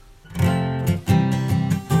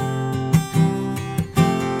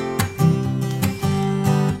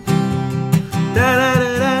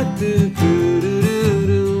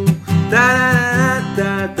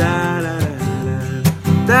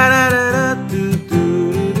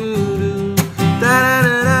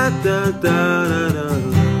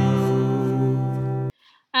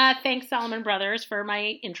Allman Brothers for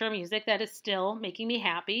my intro music. That is still making me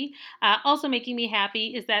happy. Also making me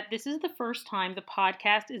happy is that this is the first time the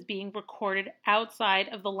podcast is being recorded outside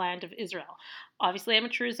of the land of Israel. Obviously, I'm a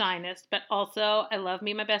true Zionist, but also I love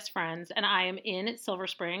me and my best friends, and I am in Silver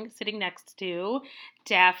Spring sitting next to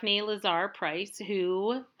Daphne Lazar Price,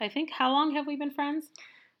 who I think, how long have we been friends?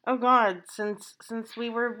 Oh God, since we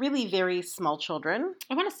were really very small children.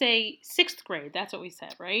 I want to say 6th grade. That's what we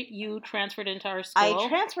said, right? You transferred into our school. I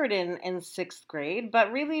transferred in 6th grade,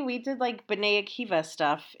 but really we did like B'nai Akiva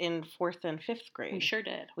stuff in 4th and 5th grade. We sure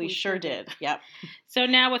did. We sure did. Yep. So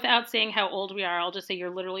now, without saying how old we are, I'll just say you're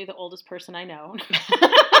literally the oldest person I know.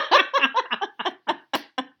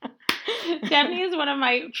 Daphne is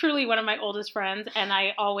truly one of my oldest friends, and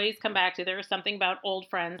I always come back to there is something about old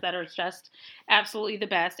friends that are just absolutely the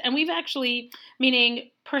best. And we've actually, meaning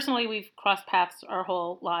personally, we've crossed paths our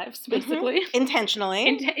whole lives, basically. Intentionally.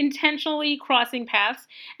 Intentionally crossing paths.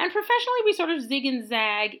 And professionally, we sort of zig and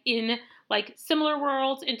zag in like similar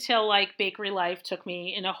worlds until like bakery life took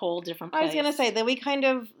me in a whole different place. I was going to say that we kind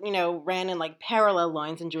of, ran in like parallel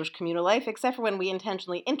lines in Jewish communal life, except for when we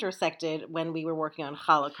intentionally intersected when we were working on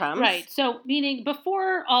challah crumbs. Right. So meaning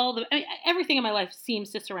before everything in my life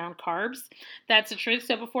seems to surround carbs. That's the truth.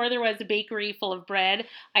 So before there was a bakery full of bread,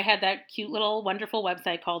 I had that cute little wonderful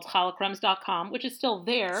website called chalacrumbs.com, which is still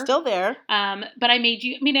there. Still there. But I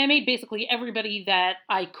made basically everybody that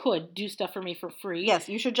I could do stuff for me for free. Yes.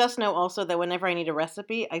 You should just know also that whenever I need a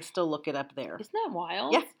recipe, I still look it up there. Isn't that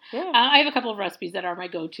wild? Yeah. I have a couple of recipes that are my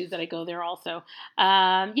go-tos that I go there also. So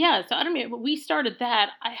I don't know. We started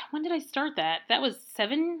that. When did I start that? That was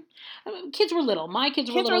 7. Kids were little. My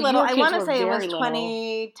kids were little. I want to say it was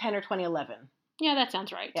 2010 or 2011. Yeah, that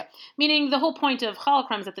sounds right. Yep. Meaning the whole point of challah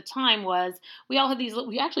crumbs at the time was we all had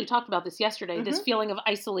we actually talked about this yesterday, this feeling of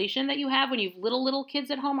isolation that you have when you have little kids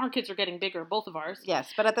at home. Our kids are getting bigger, both of ours.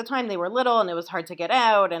 Yes, but at the time they were little and it was hard to get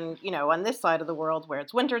out, and on this side of the world where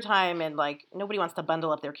it's wintertime and like nobody wants to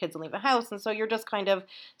bundle up their kids and leave the house, and so you're just kind of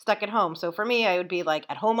stuck at home. So for me, I would be like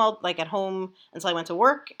at home until I went to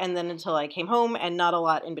work, and then until I came home, and not a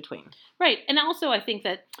lot in between. Right. And also I think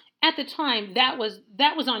that at the time, that was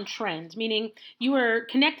on trend, meaning you were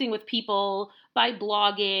connecting with people by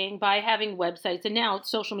blogging, by having websites, and now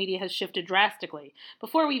social media has shifted drastically.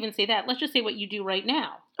 Before we even say that, let's just say what you do right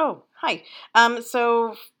now. Oh, hi.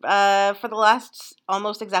 So for the last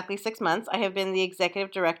almost exactly 6 months, I have been the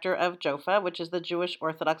executive director of JOFA, which is the Jewish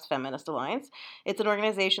Orthodox Feminist Alliance. It's an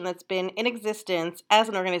organization that's been in existence as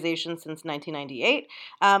an organization since 1998,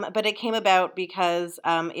 but it came about because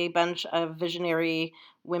a bunch of visionary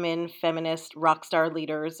women, feminist, rock star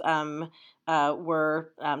leaders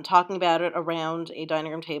were talking about it around a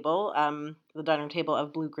dining room table, the dining room table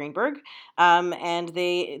of Blue Greenberg, and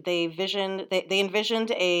they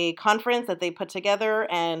envisioned a conference that they put together,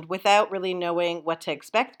 and without really knowing what to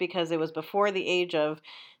expect, because it was before the age of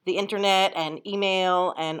the internet and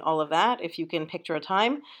email and all of that, if you can picture a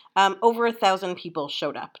time, over 1,000 people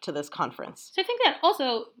showed up to this conference. So I think that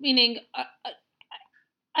also, meaning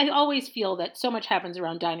I always feel that so much happens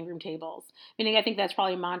around dining room tables. Meaning, I think that's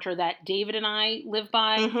probably a mantra that David and I live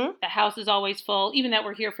by. Mm-hmm. The house is always full, even that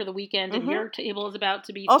we're here for the weekend and your table is about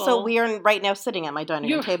to be full. Also, we are right now sitting at my dining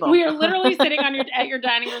room table. We are literally sitting at your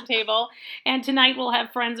dining room table. And tonight we'll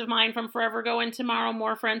have friends of mine from Forever Go, and tomorrow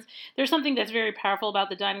more friends. There's something that's very powerful about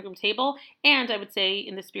the dining room table. And I would say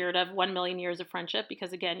in the spirit of 1 million years of friendship,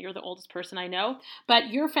 because again, you're the oldest person I know. But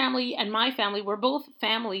your family and my family were both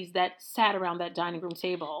families that sat around that dining room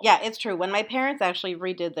table. Yeah, it's true. When my parents actually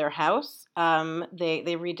redid their house, they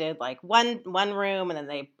redid like one room, and then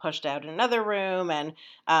they pushed out another room, and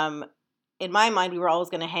in my mind, we were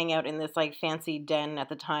always going to hang out in this like fancy den. At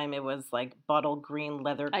the time, it was like bottle green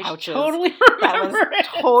leather couches. I totally remember that was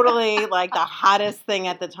totally like the hottest thing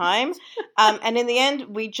at the time. And in the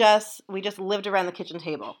end, we just lived around the kitchen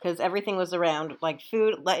table because everything was around like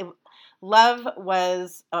food. Love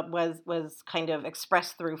was kind of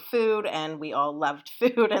expressed through food, and we all loved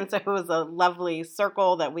food, and so it was a lovely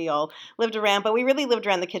circle that we all lived around. But we really lived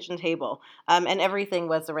around the kitchen table, and everything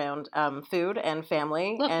was around food and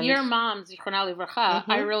family. Look, and your mom, Zichronah Livracha,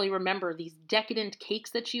 I really remember these decadent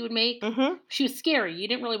cakes that she would make. Mm-hmm. She was scary. You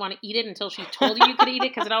didn't really want to eat it until she told you could eat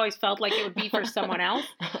it, because it always felt like it would be for someone else.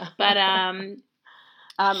 But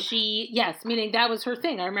meaning that was her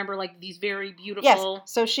thing. I remember like these very beautiful.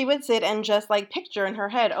 Yes, so she would sit and just like picture in her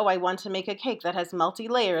head, oh, I want to make a cake that has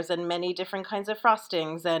multi-layers and many different kinds of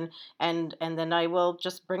frostings, and then I will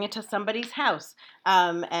just bring it to somebody's house,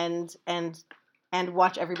 and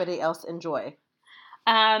watch everybody else enjoy.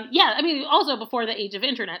 Also before the age of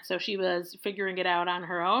internet, so she was figuring it out on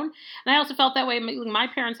her own. And I also felt that way. My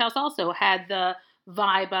parents' house also had the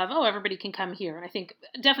vibe of, oh, everybody can come here. And I think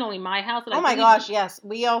definitely my house. Oh my gosh, yes.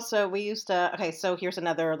 We used to, okay, so here's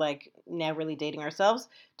another, like, now really dating ourselves.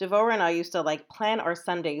 Devora and I used to, like, plan our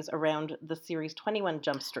Sundays around the series 21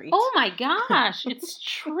 Jump Street. Oh my gosh, it's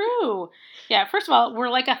true. Yeah, first of all, we're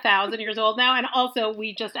like 1,000 years old now, and also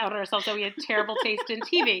we just outed ourselves that we had terrible taste in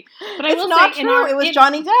TV. But I It's will not say, true. It was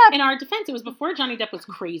Johnny Depp. in our defense, it was before Johnny Depp was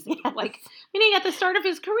crazy. Yes. Like, meaning at the start of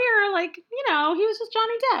his career, like, you know, he was just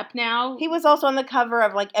Johnny Depp. Now He was also on the cover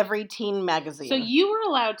of, like, every teen magazine. so you were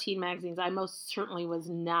allowed teen magazines. I most certainly was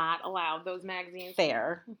not allowed those magazines.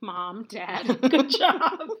 Fair. Mom, Dad, good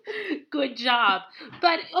job. Good job.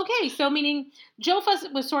 But, okay, so meaning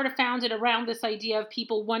Jofa was sort of founded around this idea of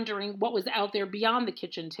people wondering what was out there beyond the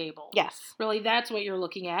kitchen table. Yes. Really, that's what you're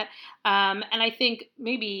looking at. And I think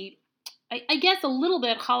maybe, I guess a little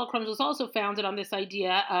bit, Holocrons was also founded on this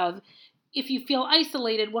idea of, if you feel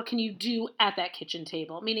isolated, what can you do at that kitchen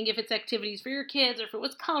table? Meaning if it's activities for your kids, or if it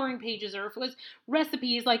was coloring pages, or if it was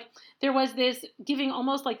recipes, like there was this giving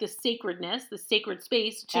almost like the sacredness, the sacred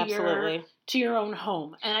space to your own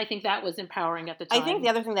home. And I think that was empowering at the time. I think the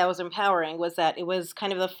other thing that was empowering was that it was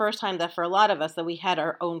kind of the first time that for a lot of us that we had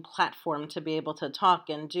our own platform to be able to talk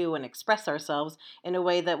and do and express ourselves in a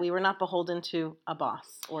way that we were not beholden to a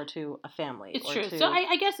boss or to a family. It's true. So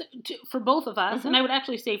I guess for both of us, Mm-hmm. and I would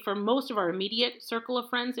actually say for most of our immediate circle of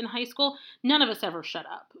friends in high school, none of us ever shut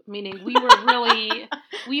up. Meaning we were really,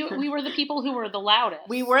 we were the people who were the loudest.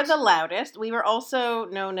 We were the loudest. We were also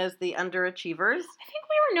known as the underachievers. I think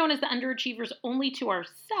we were known as the underachievers only to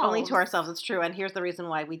ourselves. Only to ourselves, it's true. And here's the reason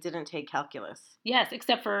why we didn't take calculus. Yes,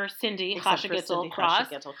 except for Cindy Hashigitzel-Cross,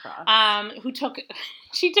 who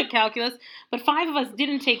she took calculus, but 5 of us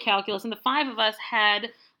didn't take calculus, and the 5 of us had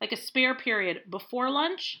like a spare period before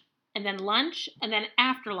lunch, and then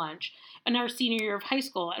after lunch in our senior year of high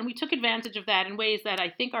school. And we took advantage of that in ways that I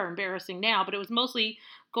think are embarrassing now, but it was mostly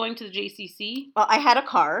going to the JCC. Well, I had a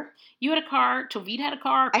car. You had a car. Tovit had a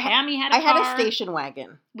car. Pammy had a car. I had a station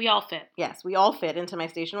wagon. We all fit. Yes, we all fit into my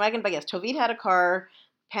station wagon. But yes, Tovit had a car.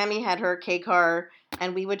 Pammy had her K car.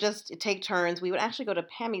 And we would just take turns. We would actually go to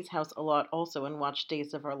Pammy's house a lot also and watch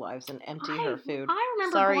Days of Our Lives and empty her food. I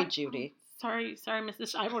remember. Sorry, Judy. Sorry,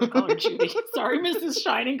 Mrs. I want to call her Judy. Sorry, Mrs.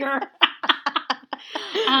 Shininger.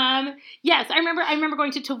 Yes, I remember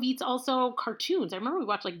going to Tovit's also cartoons. I remember we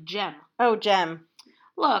watched like Gem. Oh, Gem.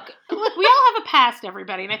 Look, we all have a past,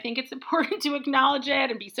 everybody, and I think it's important to acknowledge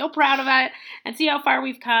it and be so proud of it and see how far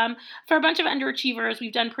we've come. For a bunch of underachievers,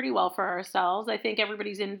 we've done pretty well for ourselves. I think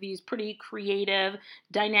everybody's in these pretty creative,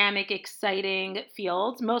 dynamic, exciting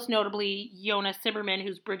fields, most notably Jonas Zimmerman,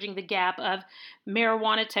 who's bridging the gap of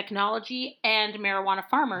marijuana technology and marijuana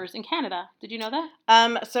farmers in Canada. Did you know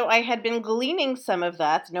that? So I had been gleaning some of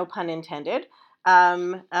that, no pun intended,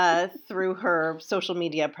 through her social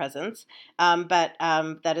media presence. But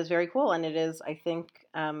that is very cool, and it is, I think,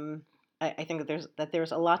 I think that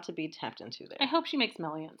there's a lot to be tapped into there. I hope she makes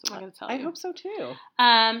millions. I'm going to tell you. I hope so too.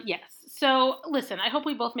 Yes. So listen, I hope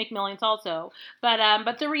we both make millions also.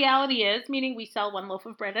 But the reality is, meaning we sell one loaf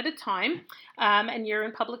of bread at a time, and you're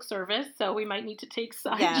in public service, so we might need to take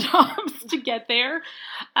side jobs to get there.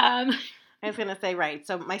 I was going to say, right,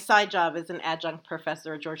 so my side job is an adjunct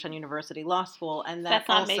professor at Georgetown University Law School, and that's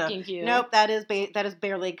not also, making you. Nope, that is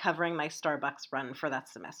barely covering my Starbucks run for that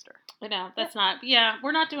semester. I know, that's not,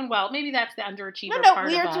 we're not doing well. Maybe that's the underachiever part No, of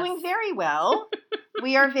we are us. Doing very well.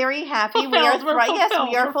 We are very happy. Fulfilled. Yes,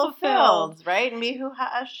 we are fulfilled, right? Mihu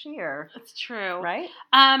ha'ashir. That's true. Right?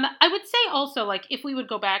 I would say also, like, if we would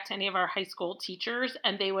go back to any of our high school teachers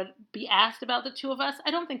and they would be asked about the two of us, I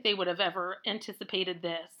don't think they would have ever anticipated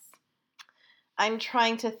this. I'm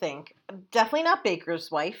trying to think. Definitely not Baker's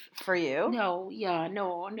wife for you. No.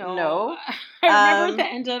 No. I remember at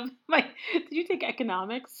the end of my... Did you take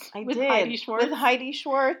economics? I with did. Heidi Schwartz? With Heidi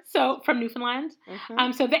Schwartz. So, from Newfoundland.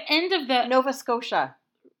 Mm-hmm. So, the end of the... Nova Scotia.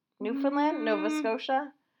 Newfoundland? Nova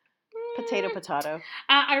Scotia? Potato.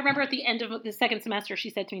 I remember at the end of the second semester, she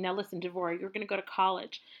said to me, now listen, Devora, you're going to go to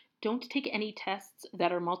college. Don't take any tests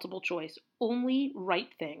that are multiple choice. Only write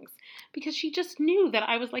things. Because she just knew that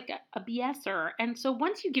I was like a BSer. And so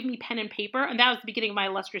once you give me pen and paper, and that was the beginning of my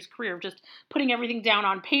illustrious career of just putting everything down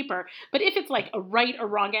on paper. But if it's like a right or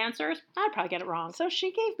wrong answers, I'd probably get it wrong. So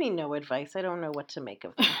she gave me no advice. I don't know what to make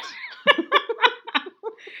of that.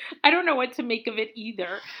 I don't know what to make of it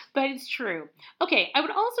either, but it's true. Okay, I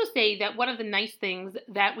would also say that one of the nice things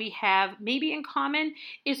that we have maybe in common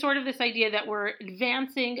is sort of this idea that we're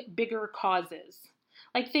advancing bigger causes.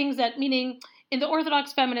 Like things that, meaning in the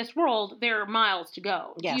Orthodox feminist world, there are miles to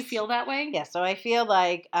go. Do you Yes. feel that way? Yeah, so I feel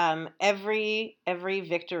like every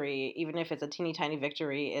victory, even if it's a teeny tiny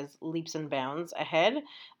victory, is leaps and bounds ahead.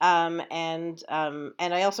 And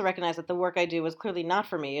I also recognize that the work I do is clearly not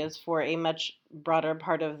for me; is for a much broader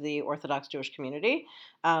part of the Orthodox Jewish community,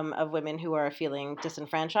 of women who are feeling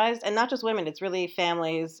disenfranchised, and not just women. It's really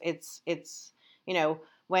families. It's you know.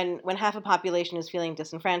 When half a population is feeling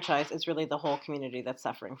disenfranchised, it's really the whole community that's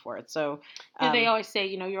suffering for it. So, Yeah, they always say,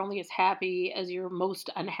 you're only as happy as your most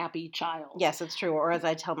unhappy child. yes, it's true. Or as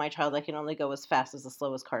I tell my child, I can only go as fast as the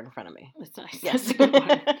slowest car in front of me. That's nice. Yes. That's a good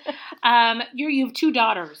one. You have two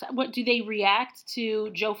daughters. What do they react to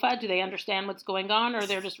Jofa? Do they understand what's going on, or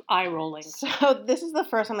they're just eye rolling? So this is the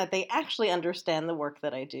first time that they actually understand the work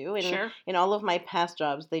that I do. Sure. In all of my past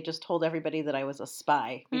jobs, they just told everybody that I was a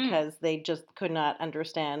spy because they just could not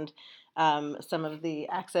understand some of the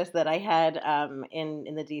access that I had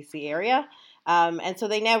in the DC area. And so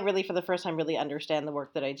they now really, for the first time, really understand the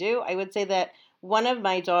work that I do. I would say that one of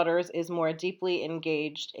my daughters is more deeply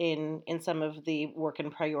engaged in some of the work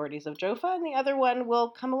and priorities of Jofa, and the other one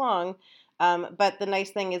will come along. But the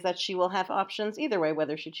nice thing is that she will have options either way,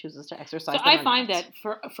 whether she chooses to exercise So them I or find not.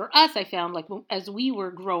 that for us, I found like as we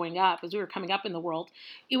were growing up, as we were coming up in the world,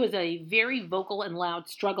 it was a very vocal and loud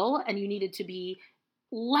struggle, and you needed to be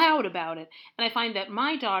loud about it. And I find that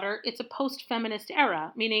my daughter, it's a post-feminist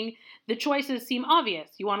era, meaning the choices seem obvious.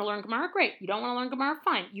 You want to learn Gemara? Great. You don't want to learn Gemara?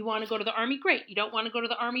 Fine. You want to go to the army? Great. You don't want to go to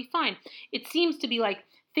the army? Fine. It seems to be like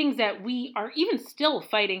things that we are even still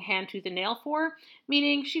fighting hand, tooth, and nail for,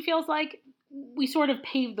 meaning she feels like we sort of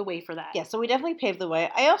paved the way for that. Yeah, so we definitely paved the way.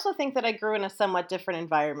 I also think that I grew in a somewhat different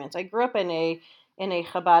environment. I grew up in a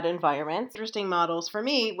Chabad environment. Interesting models for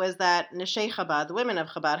me was that Neshei Chabad, the women of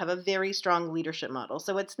Chabad, have a very strong leadership model.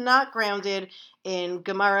 So it's not grounded in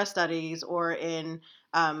Gemara studies or in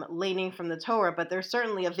laning from the Torah, but there's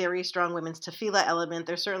certainly a very strong women's tefillah element.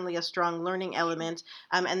 There's certainly a strong learning element,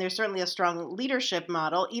 and there's certainly a strong leadership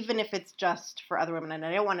model, even if it's just for other women. And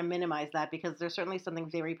I don't want to minimize that because there's certainly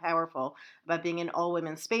something very powerful about being in all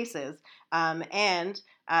women's spaces. And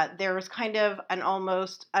there was kind of an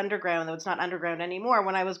almost underground, though it's not underground anymore.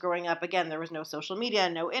 When I was growing up, again, there was no social media,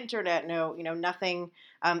 no internet, no, nothing.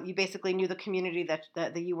 You basically knew the community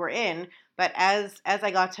that you were in. But as I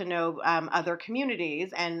got to know other communities,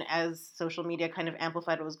 and as social media kind of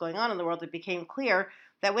amplified what was going on in the world, it became clear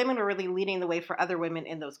that women were really leading the way for other women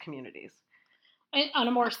in those communities. On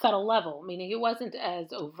a more subtle level, meaning it wasn't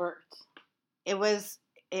as overt. It was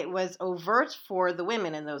overt for the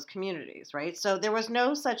women in those communities, right? So there was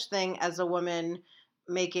no such thing as a woman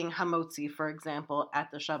making hamotzi, for example, at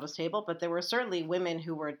the Shabbos table, but there were certainly women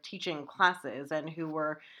who were teaching classes and who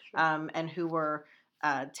were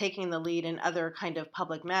taking the lead in other kind of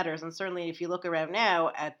public matters. And certainly, if you look around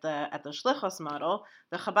now at the Shlichus model,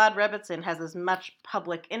 the Chabad Rebbetzin has as much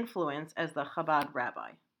public influence as the Chabad rabbi.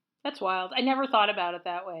 That's wild. I never thought about it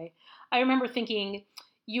that way. I remember thinking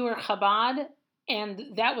you were Chabad,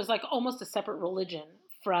 and that was like almost a separate religion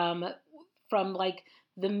from like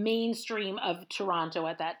the mainstream of Toronto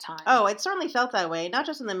at that time. Oh, it certainly felt that way, not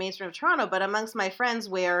just in the mainstream of Toronto, but amongst my friends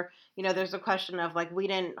where, there's a question of like we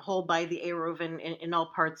didn't hold by the Eruv in all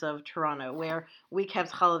parts of Toronto, where we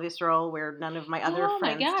kept Chalav Yisrael, where none of my other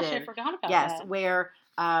friends did. Oh my gosh, I forgot about that. Yes,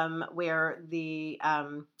 where the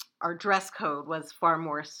our dress code was far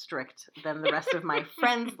more strict than the rest of my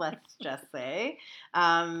friends, let's just say.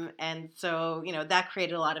 And so, that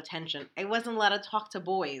created a lot of tension. I wasn't allowed to talk to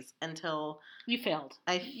boys until you failed.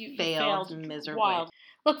 You failed miserably. Wild.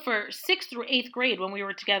 Look, for 6th through 8th grade, when we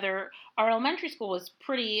were together, our elementary school was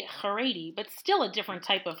pretty Haredi, but still a different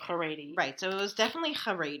type of Haredi. Right, so it was definitely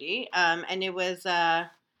Haredi, and it was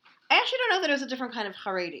I actually don't know that it was a different kind of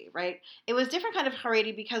Haredi, right? It was a different kind of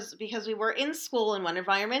Haredi because we were in school in one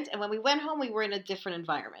environment, and when we went home, we were in a different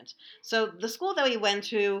environment. So the school that we went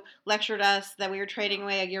to lectured us that we were trading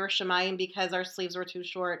away a Yerushalayim because our sleeves were too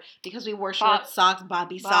short, because we wore short socks,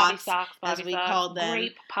 bobby socks, as we called them.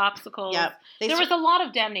 Grape popsicles. Yep. There was a lot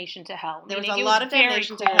of damnation to hell. There was a lot of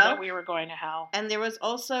damnation to hell. That we were going to hell. And there was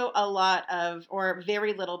also a lot of, or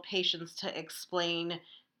very little patience to explain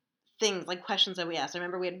things like questions that we asked. I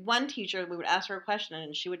remember we had one teacher, we would ask her a question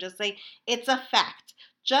and she would just say, "It's a fact."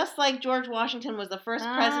 Just like George Washington was the first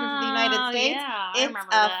president of the United States, it's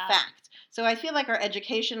a fact. So I feel like our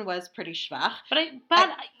education was pretty schwach. But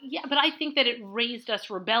I think that it raised us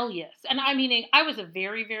rebellious. And I mean, I was a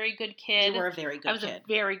very, very good kid. You were a very good I was kid. a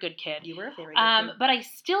very good kid. You were a very good kid. But I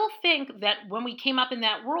still think that when we came up in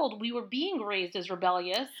that world, we were being raised as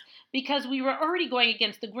rebellious because we were already going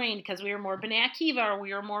against the grain because we were more B'nai Akiva or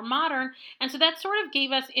we were more modern, and so that sort of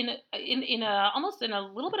gave us in a almost in a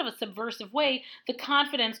little bit of a subversive way the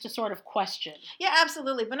confidence to sort of question. Yeah,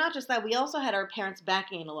 absolutely. But not just that. We also had our parents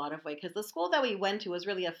backing in a lot of way because the school that we went to was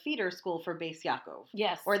really a feeder school for Beis Yaakov.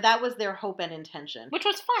 Yes. Or that was their hope and intention. Which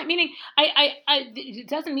was fine. Meaning, it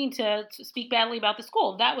doesn't mean to speak badly about the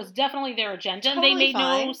school. That was definitely their agenda, Totally and they made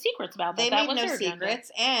fine. No secrets about that. They That made was no their secrets.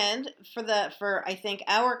 agenda. And for I think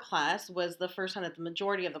our class was the first time that the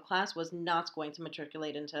majority of the class was not going to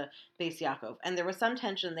matriculate into Beis Yaakov. And there was some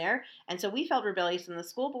tension there. And so we felt rebellious in the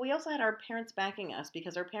school, but we also had our parents backing us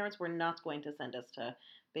because our parents were not going to send us to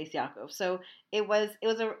Beis Yaakov. So it was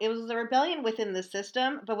a rebellion within the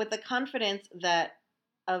system, but with the confidence that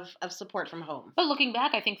of support from home. But looking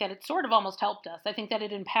back, I think that it sort of almost helped us. I think that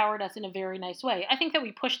it empowered us in a very nice way. I think that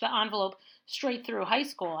we pushed the envelope straight through high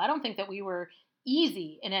school. I don't think that we were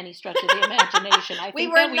easy in any stretch of the imagination. I think we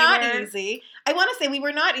were not easy. I want to say we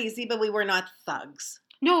were not easy, but we were not thugs.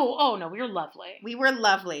 No, oh no, we were lovely. We were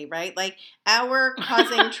lovely, right? Like our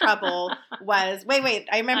causing trouble was wait.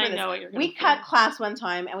 I remember this. Know what you're we cut class one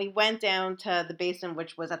time and we went down to the basement,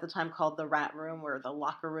 which was at the time called the rat room or the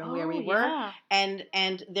locker room where we were. Yeah.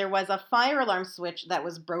 And there was a fire alarm switch that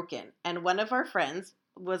was broken, and one of our friends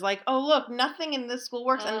was like, "Oh look, nothing in this school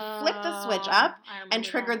works," and flipped the switch up and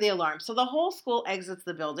triggered the alarm. So the whole school exits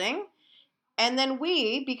the building. And then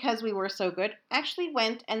we, because we were so good, actually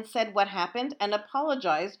went and said what happened and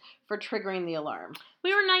apologized for triggering the alarm.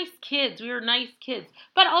 We were nice kids.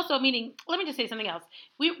 But also, meaning, let me just say something else.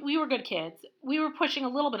 We were good kids. We were pushing a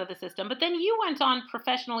little bit of the system. But then you went on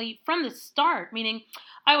professionally from the start, meaning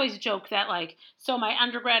I always joke that, like, so my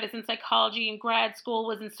undergrad is in psychology and grad school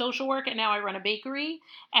was in social work, and now I run a bakery.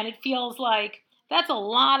 And it feels like that's a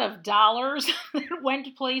lot of dollars that went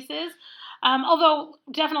to places. Although,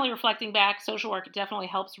 definitely reflecting back, social work definitely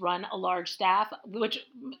helps run a large staff, which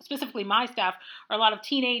specifically my staff are a lot of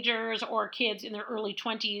teenagers or kids in their early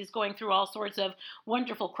 20s going through all sorts of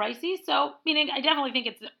wonderful crises. So, meaning, I definitely think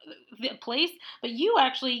it's the place. But you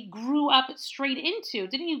actually grew up straight into,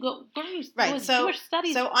 didn't you go? Right. So Jewish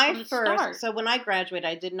studies. So when I graduated,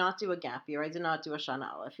 I did not do a gap year. I did not do a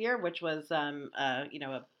Shana Aleph year, which was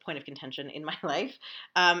a point of contention in my life.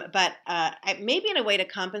 But maybe in a way to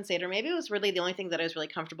compensate, or maybe it was really the only thing that I was really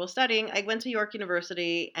comfortable studying. I went to York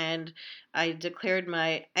University and I declared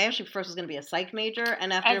I actually first was going to be a psych major,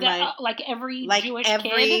 and after like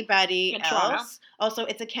everybody kid else. Also,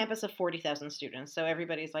 it's a campus of 40,000 students, so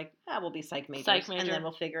everybody's like, we'll be psych majors, and then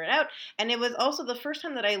we'll figure it out. And it was also the first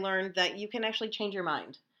time that I learned that you can actually change your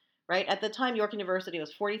mind. Right? At the time, York University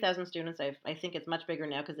was 40,000 students. I think it's much bigger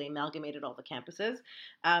now because they amalgamated all the campuses.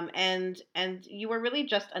 And you were really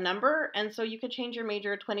just a number, and so you could change your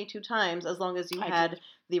major 22 times as long as you had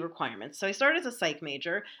the requirements. So I started as a psych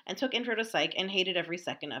major and took intro to psych and hated every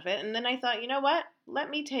second of it. And then I thought, you know what? Let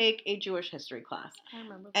me take a Jewish history class. I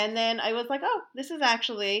remember. And then I was like, oh,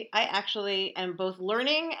 I actually am both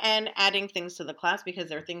learning and adding things to the class because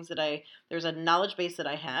there are things there's a knowledge base that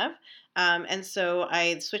I have. And so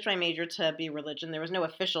I switched my major to be religion. There was no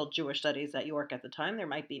official Jewish studies at York at the time. There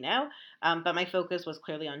might be now. But my focus was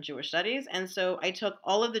clearly on Jewish studies. And so I took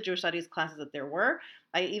all of the Jewish studies classes that there were.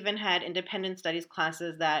 I even had independent studies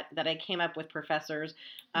classes that I came up with professors.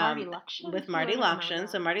 With Marty Lakshin.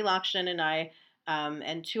 So Marty Lakshin and I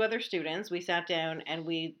and two other students, we sat down and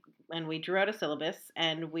we drew out a syllabus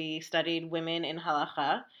and we studied women in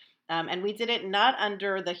halacha. And we did it not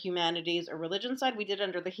under the humanities or religion side. We did it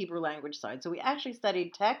under the Hebrew language side. So we actually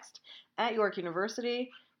studied text at York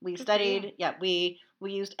University. We studied, we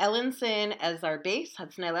used Ellinson as our base,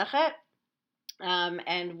 Hatznei Lechet.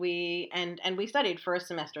 And we studied for a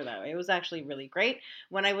semester though. It was actually really great.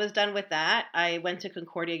 When I was done with that, I went to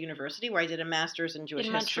Concordia University where I did a master's in Jewish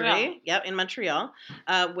history. Montreal. Yep, in Montreal,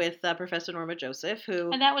 with Professor Norma Joseph,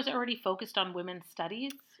 who. And that was already focused on women's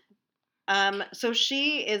studies. So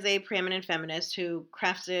she is a preeminent feminist who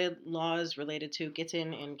crafted laws related to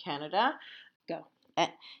Gittin in Canada. Go.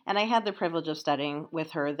 And I had the privilege of studying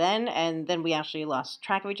with her then, and then we actually lost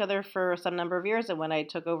track of each other for some number of years. And when I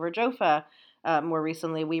took over Jofa more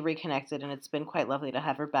recently, we reconnected, and it's been quite lovely to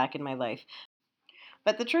have her back in my life.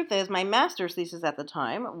 But the truth is, my master's thesis at the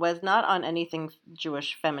time was not on anything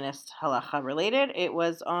Jewish feminist halacha related. It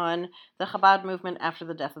was on the Chabad movement after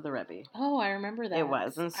the death of the Rebbe. Oh, I remember that. It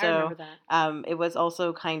was, and so it was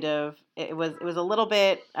also kind of it was a little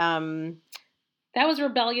bit. That was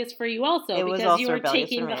rebellious for you also It was because you also were rebellious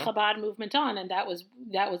for taking the me. Chabad movement on, and that was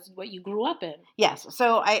what you grew up in. Yes.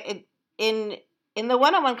 So in in the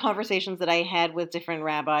one-on-one conversations that I had with different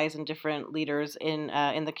rabbis and different leaders in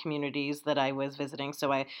the communities that I was visiting.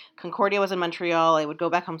 So Concordia was in Montreal. I would go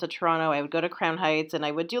back home to Toronto. I would go to Crown Heights, and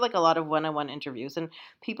I would do like a lot of one-on-one interviews. And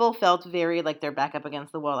people felt very like they're back up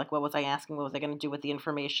against the wall. Like, what was I asking? What was I going to do with the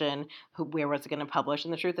information? Where was it going to publish?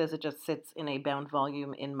 And the truth is, it just sits in a bound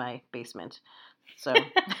volume in my basement. So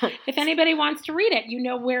If anybody wants to read it, you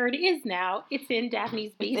know where it is now. It's in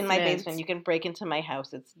Daphne's it's in my basement. basement. You can break into my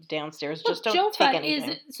house. It's downstairs. Just Look, don't take Jofa is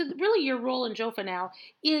anything. so really your role in Jofa now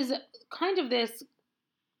is kind of this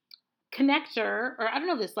connector, or I don't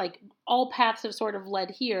know, this like all paths have sort of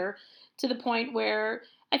led here to the point where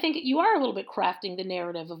I think you are a little bit crafting the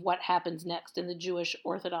narrative of what happens next in the Jewish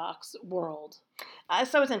Orthodox world.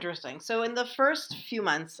 So it's interesting. So in the first few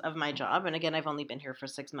months of my job, and again, I've only been here for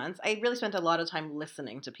 6 months, I really spent a lot of time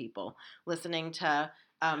listening to people, listening to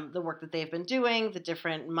the work that they've been doing, the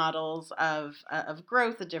different models of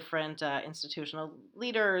growth, the different institutional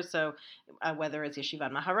leaders. So whether it's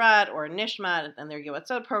Yeshivat Maharat or Nishmat and their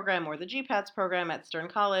Yoatzot program or the GPATS program at Stern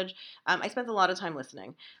College, I spent a lot of time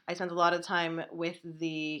listening. I spent a lot of time with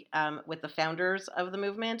the founders of the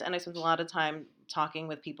movement, and I spent a lot of time talking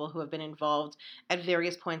with people who have been involved at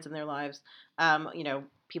various points in their lives.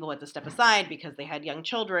 People had to step aside because they had young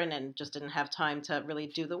children and just didn't have time to really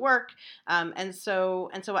do the work. And so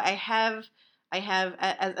I have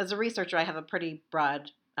as a researcher, I have a pretty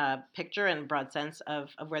broad picture and broad sense of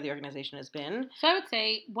where the organization has been. So I would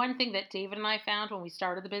say one thing that David and I found when we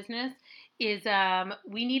started the business is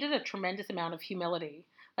we needed a tremendous amount of humility.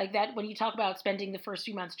 Like that, when you talk about spending the first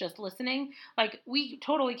few months just listening, like we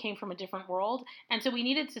totally came from a different world. And so we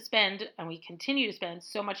needed to spend, and we continue to spend,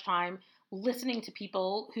 so much time listening to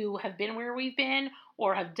people who have been where we've been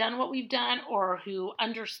or have done what we've done or who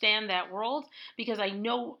understand that world. Because I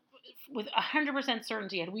know with 100%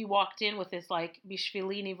 certainty, had we walked in with this like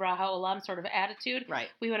Bishvili Nivra Ha'olam sort of attitude, Right.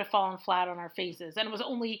 we would have fallen flat on our faces. And it was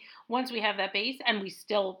only once we have that base and we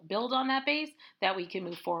still build on that base that we can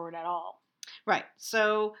move forward at all. Right.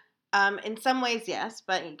 So, in some ways, yes,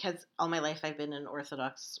 but because all my life I've been an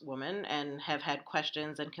Orthodox woman and have had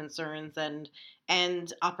questions and concerns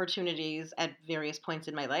and opportunities at various points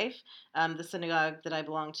in my life. The synagogue that I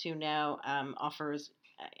belong to now offers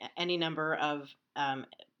any number of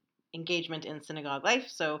engagement in synagogue life.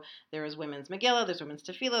 So there is women's Megillah, there's women's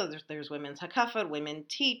Tefillah, there's women's Hakafat, women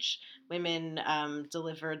teach, women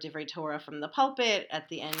deliver Divrei Torah from the pulpit at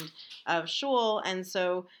the end of shul, and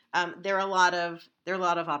so there are a lot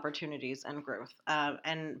of opportunities and growth.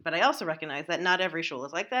 But I also recognize that not every shul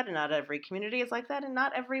is like that, and not every community is like that, and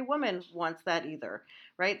not every woman wants that either,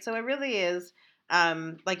 right? So it really is,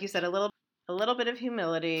 like you said, a little bit of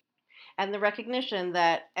humility and the recognition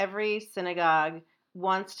that every synagogue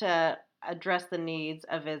wants to address the needs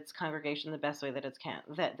of its congregation the best way that it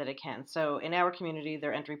can. So in our community,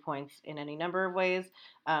 there are entry points in any number of ways.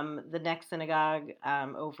 The next synagogue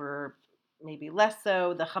over maybe less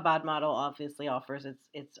so. The Chabad model obviously offers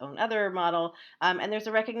its own other model, and there's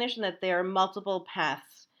a recognition that there are multiple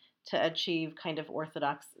paths to achieve kind of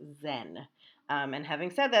Orthodox Zen. And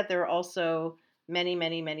having said that, there are also many,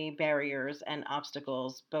 many, many barriers and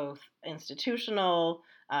obstacles, both institutional,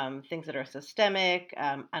 things that are systemic,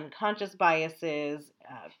 unconscious biases,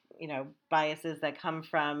 biases that come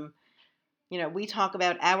from, we talk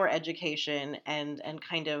about our education and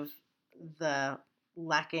kind of the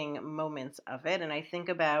lacking moments of it. And I think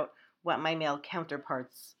about what my male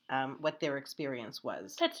counterparts, what their experience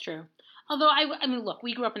was. That's true. Although I mean, look,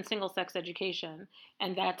 we grew up in single sex education,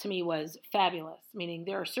 and that to me was fabulous. Meaning,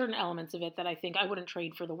 there are certain elements of it that I think I wouldn't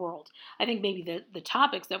trade for the world. I think maybe the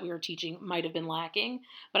topics that we were teaching might have been lacking,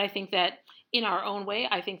 but I think that in our own way,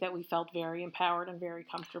 I think that we felt very empowered and very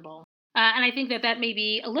comfortable. And I think that that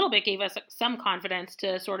maybe a little bit gave us some confidence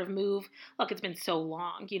to sort of move. Look, it's been so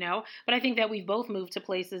long, but I think that we've both moved to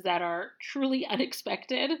places that are truly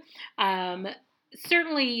unexpected. Um,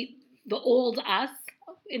 Certainly, the old us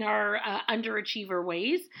in our underachiever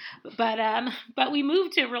ways, but we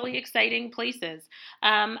moved to really exciting places.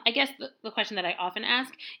 I guess the question that I often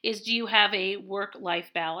ask is, do you have a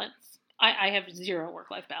work-life balance? I have zero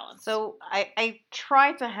work-life balance. So I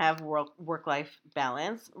try to have work-life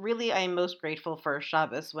balance. Really, I am most grateful for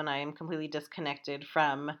Shabbos when I am completely disconnected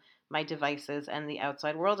from my devices and the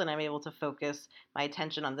outside world, and I'm able to focus my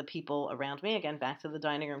attention on the people around me. Again, back to the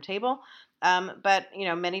dining room table. But,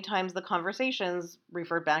 many times the conversations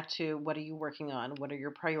refer back to what are you working on? What are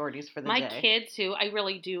your priorities for the My day? kids, who I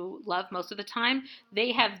really do love most of the time,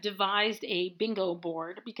 they have devised a bingo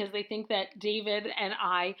board because they think that David and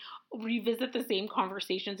I revisit the same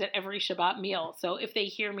conversations at every Shabbat meal. So if they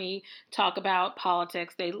hear me talk about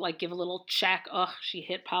politics, they like give a little check. Ugh, she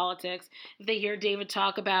hit politics. If they hear David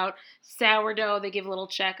talk about sourdough, they give a little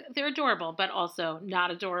check. They're adorable, but also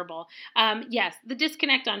not adorable. Yes, the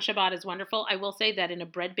disconnect on Shabbat is wonderful. I will say that in a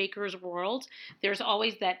bread baker's world, there's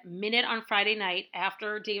always that minute on Friday night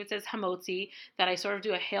after David says hamotzi that I sort of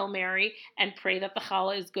do a Hail Mary and pray that the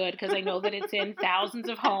challah is good because I know that it's in thousands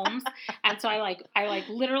of homes. And so I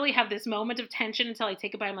literally have this moment of tension until I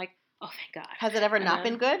take a bite. I'm like, oh, thank God. Has it ever And not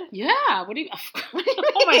been good? Yeah. What do you What do you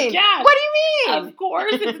Oh my mean? God. What do you mean? Of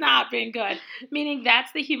course it's not been good. Meaning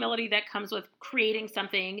that's the humility that comes with creating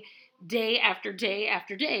something day after day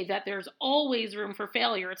after day, that there's always room for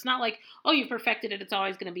failure. It's not like, oh, you've perfected it, it's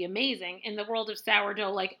always going to be amazing. In the world of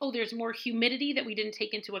sourdough, like, oh, there's more humidity that we didn't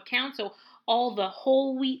take into account, so all the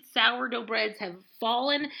whole wheat sourdough breads have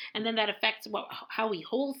fallen, and then that affects how we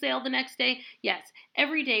wholesale the next day. Yes,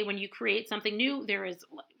 every day when you create something new, there is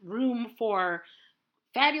room for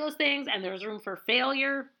fabulous things and there's room for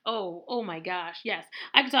failure. Oh my gosh, yes,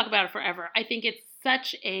 I could talk about it forever. I think it's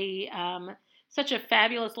such a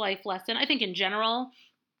fabulous life lesson. I think in general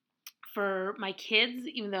for my kids,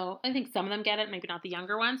 even though I think some of them get it, maybe not the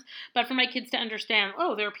younger ones, but for my kids to understand,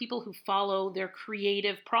 oh, there are people who follow their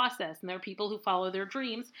creative process and there are people who follow their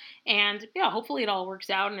dreams. And yeah, hopefully it all works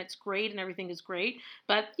out and it's great and everything is great.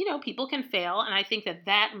 But, people can fail. And I think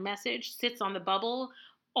that message sits on the bubble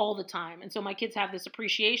all the time. And so my kids have this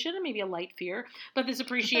appreciation and maybe a light fear, but this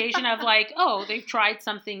appreciation of like, oh, they've tried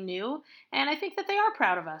something new. And I think that they are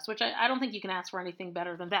proud of us, which I don't think you can ask for anything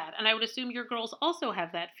better than that. And I would assume your girls also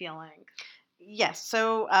have that feeling. Yes.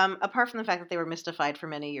 So, apart from the fact that they were mystified for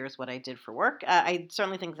many years what I did for work, I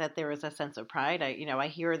certainly think that there is a sense of pride. I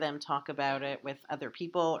hear them talk about it with other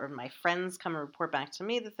people, or my friends come and report back to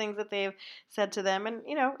me the things that they've said to them, and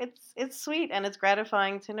it's sweet and it's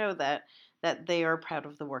gratifying to know that they are proud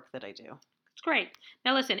of the work that I do. It's great.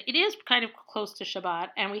 Now, listen, it is kind of close to Shabbat,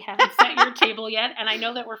 and we haven't set your table yet, and I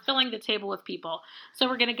know that we're filling the table with people. So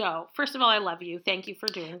we're going to go. First of all, I love you. Thank you for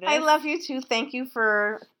doing this. I love you too. Thank you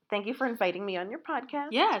for inviting me on your podcast.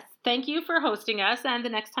 Yes. Thank you for hosting us, and the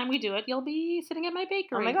next time we do it, you'll be sitting at my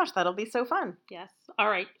bakery. Oh my gosh, that'll be so fun. Yes. All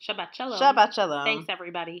right. Shabbat shalom. Shabbat shalom. Thanks,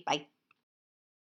 everybody. Bye.